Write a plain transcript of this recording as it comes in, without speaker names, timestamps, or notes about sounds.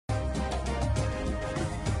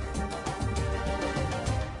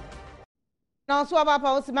Now, so about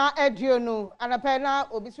Pausima, Adriano, and a penna,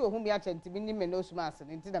 or be so whom you attend to me, no smass, and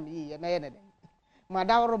into them ye, a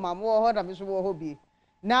Madame more hot of Miss Hobby.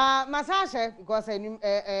 Now, Massage, because I knew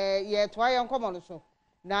ye try on common so.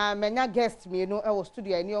 Now, many guests me, no, I was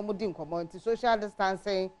studio, and your mudding community, social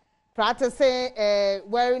distancing, practicing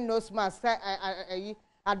wearing nose mask. A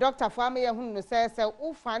doctor for me who says,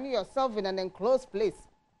 oh, find yourself in an enclosed place.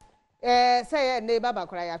 Say a neighbor,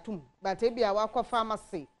 but maybe I walk of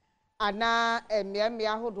pharmacy. Ana me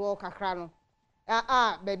ahodo kakra no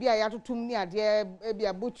baby ayato tum ni ade e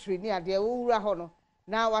a butchery ni ade wura ho no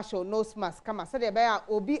na wa show nose mask kama se de be a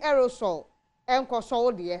obi aerosol enko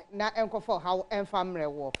so de na enko for how enfamre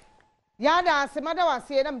wo ya da asemada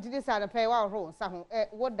wase na mtidi sa na pe wa ho nsa ho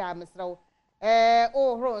wo da mesrew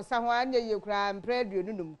o ho nsa ho anya ye kura mpre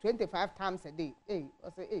nunum 25 times a day o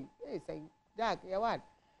say say jack ya what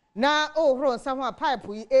na o ho nsa ho a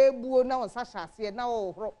pipe yi ebuo na won sa hase na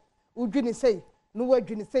o ho udwini sei no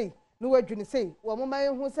wadwini sei no wadwini sei wo mama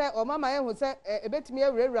yehu se o mama yehu se ebetimi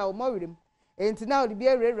awurawura o mawirem enti na odi bi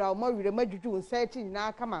awurawura o mawirem adwudwu nsa achi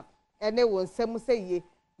na kama ene wo nsam seye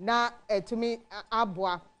na etumi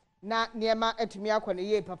aboa na niema etumi akone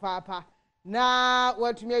ye papa na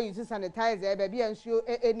watumi use sanitizer be bia nsuo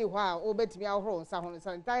eni ho a obetumi ahoro nsa ho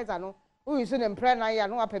sanitizer no uyusu ne mpre na ya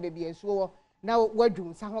no apa be bia nsuo na wadwu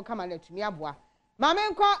nsa ho kama na etumi aboa mama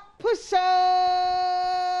nkwa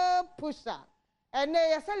pusher and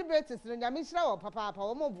they celebrate no nyamishira wo papa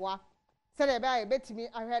wo moboa se de ba betimi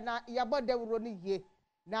ahwe na yabode wuro ni ye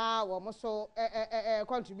na wo mo so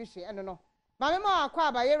contribution eno no mama ma akwa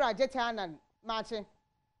abayero Adjetey Anang machi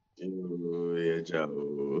ye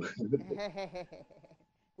jao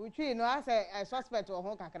uchi no ase suspect wo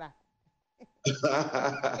ho kakra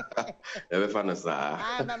ebe fanasa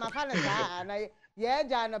mama fanasa na ye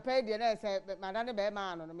ja no pay de na se madane be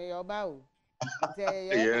ma no me yoba o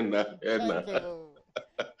yeah.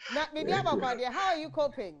 Now, maybe how are you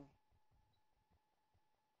coping?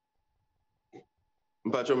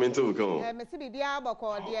 Mpacho mentu ko. Mesi bibia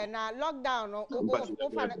abako de na lockdown o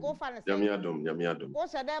fan Adom. O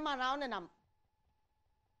shede ma na onenam.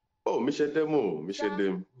 Oh, mi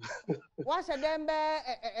shedem. Wa shede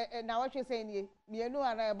be na what you say ni mienu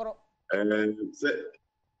ana ebro.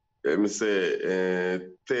 Say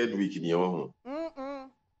third week in your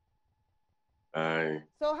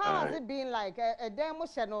So how has it been like a demo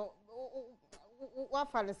channel? What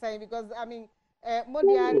fun saying because I mean, I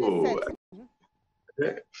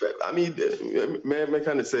mean, me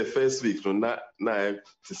kind of say first week, so not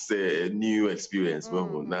to say a new experience.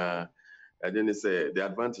 Now, I didn't say the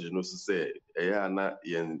advantage, you know, to say, yeah, not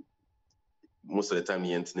most of the time,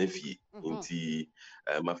 into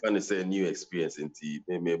my friend say new experience into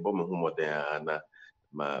me bomb home there and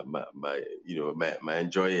my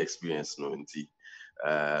enjoy experience no into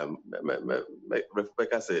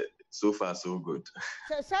Rebecca said so far so good.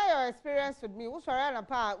 So share your experience with me.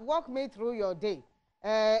 Walk me through your day.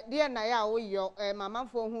 Dear Naya, your mama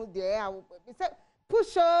for who there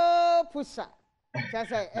pusher. Just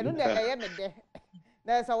say I don't know I am there.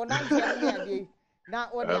 There's a one now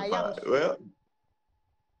what I am.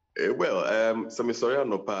 Well, some sorry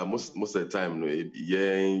no pa most of the time no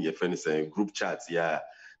your friend is a group chat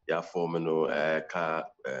form no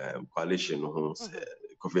coalition no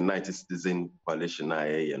COVID-19 citizen coalition na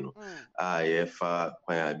no fa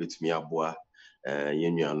kwan betumi aboa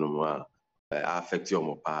yenua no affect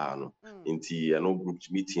your pa no nti no group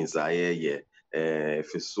meetings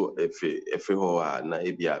if ho na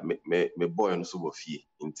ebia me boy no so bo fie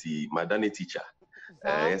nti madane teacher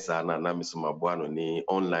yes na me so maboa no ni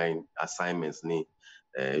online assignments ni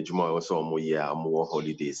juma also mo mo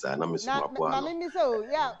holidays na me so maboa na me so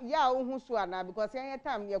ya ohu so ana because any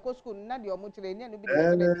time ye go school na de omo kire ni no bi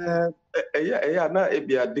na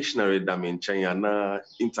ebia dictionary da me nchen na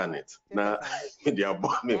internet na media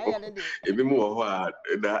boa me ebi mo ho a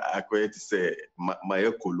da akwet say my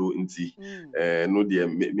ekolo nti no de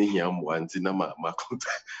me hia mo nti na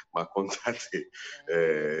ma contact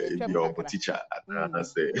ebi obo teacher na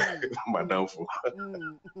say madam for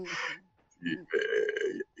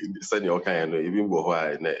send your kind even go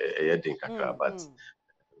why na din kakra but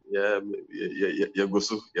ya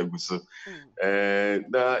gusu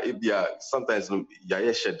na ibia sometimes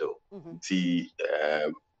ya schedule nti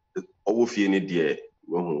owo fie ni de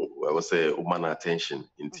we say woman attention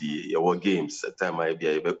nti your games time I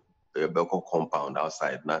be compound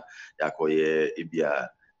outside na yakoye ibia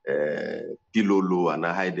pilolo and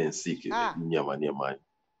hide and seek nyama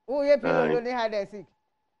oh ye pilolo ni hide and seek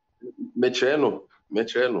Metreno.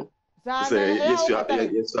 Say yes,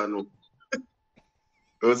 yes, I know.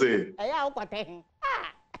 Oh, say. Aya o kwate.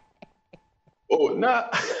 Oh, na.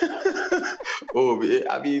 Oh,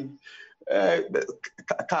 I mean,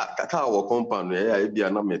 ka wo compound e bia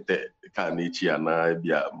na mete ka na echi ana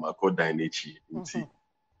bia makodan na echi nti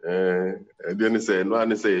de say no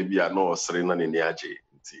ani say bia na osre na ne age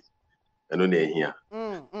nti eno na ehia.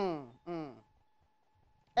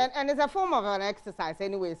 And it's a form of an exercise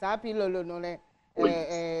anyway. So happy lolo no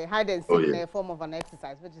hide and seek in a form of an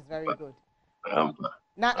exercise, which is very good.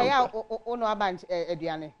 Now, ono abanch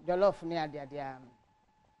eduane jollof ni adia.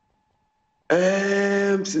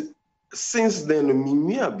 Since then,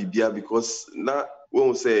 me bibia because now when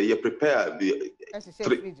we say you prepare the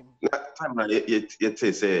time na you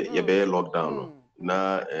say you be lockdown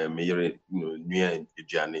na me new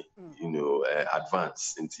journey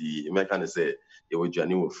advance nti me can say you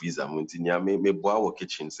journey wo freezer nti nya me boa wo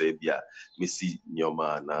kitchen say bia me see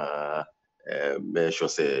nyoma na me sure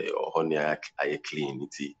say honey I clean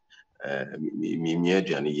nti me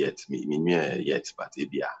journey yet me yet but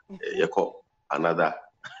bia you call another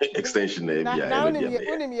extension now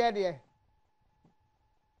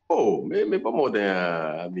oh me more than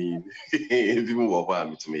I mean even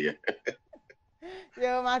what to me.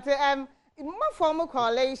 Yeah, Mate, more formal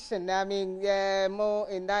correlation. I mean, more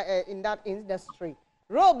in that industry.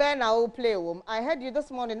 Role Ben I will play I heard you this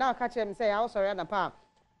morning. Now catch him say, "I'm sorry, na pa.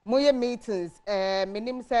 Moye meetings.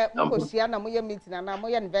 Minim say mukoshia na moye meeting na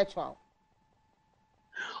moye virtual."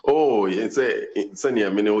 Oh, it's near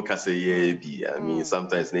many say I mean,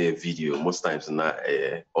 sometimes na video, most times na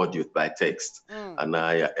audio by text, and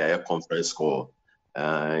a conference call.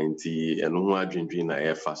 And the and who are drinking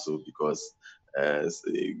na so because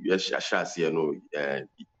yes, I shall see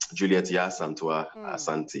Juliet Yasantua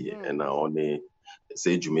Asante and only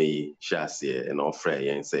say Jumei Shasia and offer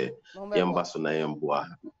and say Yambasuna Yambua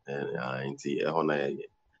and the honor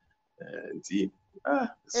and the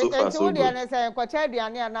so far so good.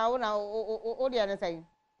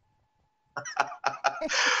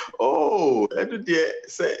 Oh,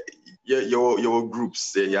 say your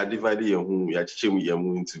groups you are divided you are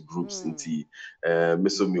changing into groups into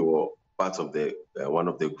mesomi part of the one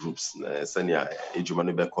of the groups senior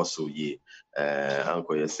ejumani bekoso ye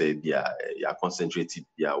uncle you say they are concentrated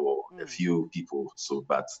there a few people so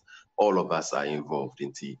but all of us are involved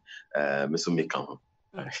into mesomi come.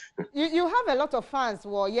 You have a lot of fans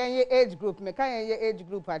who your age group me kan age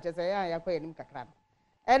group I just say yakwa enim kakra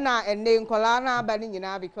and name kolana bani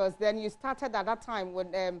nyina because then you started at that time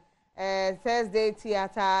with Thursday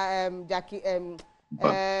theater Jackie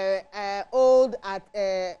old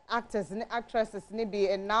actors and actresses maybe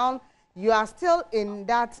and now you are still in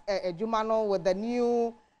that Jumano with the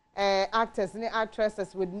new actors and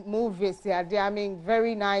actresses with movies yeah they are making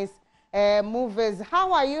very nice movies.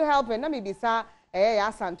 How are you helping? Let me be sir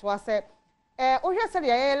Santua say said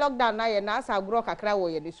lockdown na ye na asa agro kakra wo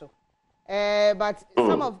ye ni so but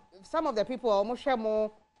some of the people almost share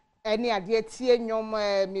more any Adjetey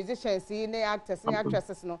Anang musicians actors and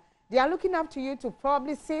actresses no they are looking up to you to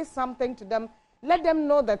probably say something to them, let them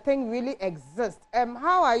know the thing really exists.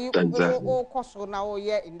 How are you all now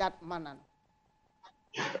here in that manner?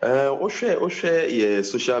 Share your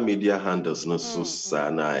social media handles no so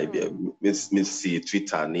na miss see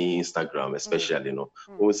Twitter ni Instagram especially no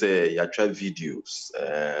we say you try videos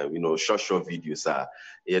short videos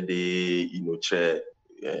share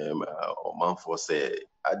man for say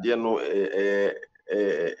idea no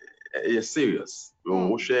serious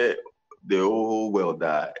we share the whole world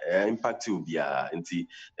that impact will be anti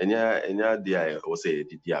enya dia o say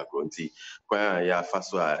di agro nti kwa ya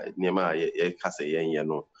faso a niema ye kase yen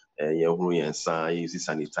no ye huru yen san use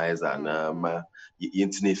sanitizer na ma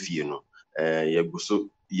yentine fie no ye guso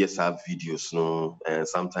yes have videos no and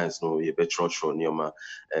sometimes no ye be church niema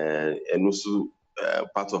and also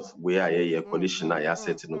part of where I condition I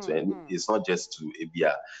asset and it's not just to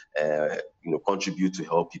contribute to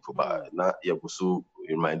help people but now you also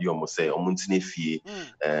remind you almost say fee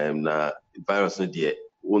na virus no there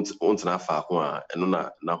won't na fa ho a eno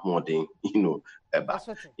na hoden eba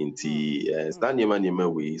nti stand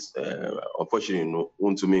nyema ways unfortunately no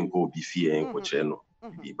won't me go be fear en ko che no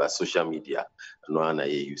by social media no na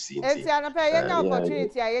you see nti anapa yenya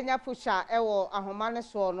opportunity yenya pusha ewo ahoma ne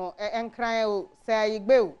so no enkran o say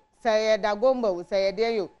igbe o say dagomba o say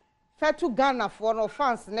de yo fetu Ghana for no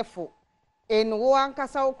fans ne fo en wo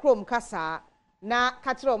ankasa wo krom kasa na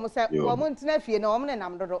katro mo say wo mo ntina fie na wo ne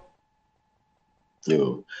nam dodo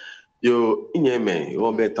yo inyeme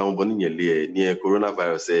wo beta wo boni nyele ni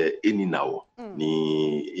coronavirus eni nawo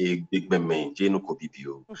ni big men je no ko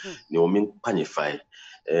bibio ni o min panify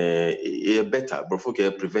better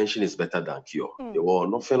but prevention is better than cure. There were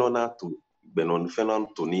no phenomena to benon phenomena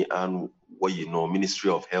to ni anu what you know, Ministry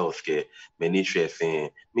of Healthcare, Ministry of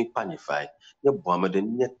me panify, ye bomb the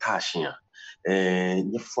nye tashia,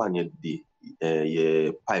 ye funny the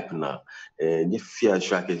ye pipe na, ye fear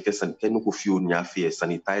track, can go fuel nya fear,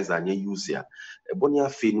 sanitizer, and ye use ya. Bonia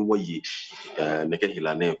fin what ye, neke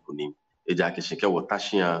hilane kunim, ejakish ke wo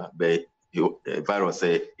tashia be. Virus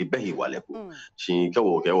ibehi waleku shi ke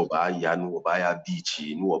wo ba ya nu ba ya beach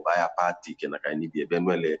nu ba ya party ke na kan ni bi ebe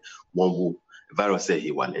nwele wonwu virus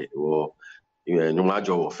hi wale wo nyu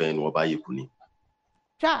ajo wo fe nu ba yekuni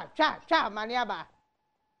cha maniaba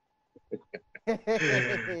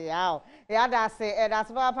yaw ya that's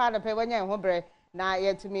what part of when ho bre na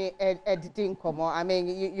yet me editing komo I mean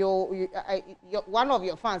you one of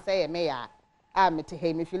your fans say me ya to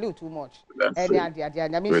him if you look too much. You're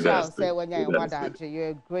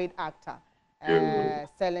a great actor.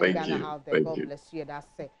 Selling Ghana out there. God bless you. That's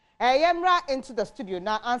it. Yemra into the studio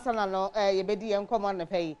now. Answer no. You be come on the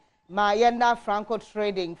pay. My yenda Franco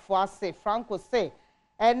trading for say Franco say.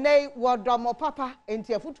 And they were domo papa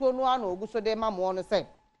into your foot no one or so de mam wanna say.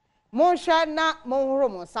 Monsha na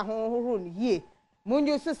monromo sahon ye. Mun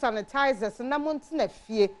use sanitizers and na montine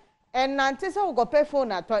fie. And nanti say we go pay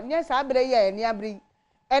phone at yes abre ye ni abri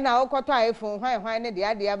e na okoto iPhone hwan ne de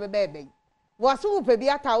ade abebe was who pe bi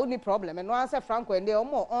ata only problem and no answer Franco and they are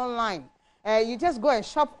more online you just go and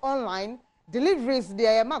shop online deliveries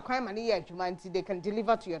there ma kwan mani ye adwuma nti they can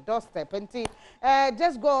deliver to your doorstep nti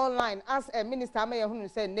just go online as a minister may hunu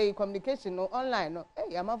say nay communication no online no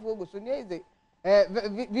amafo go so ni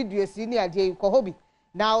video si ni ade ko hobi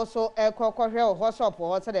now also ko hwe o shop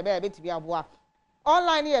o so de be ti bi aboa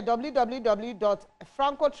online here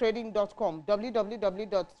www.francotrading.com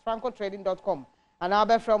www.francotrading.com and our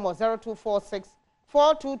best from 0246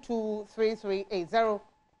 422 3380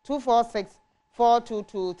 246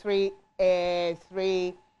 422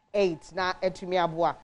 338 na etumi aboa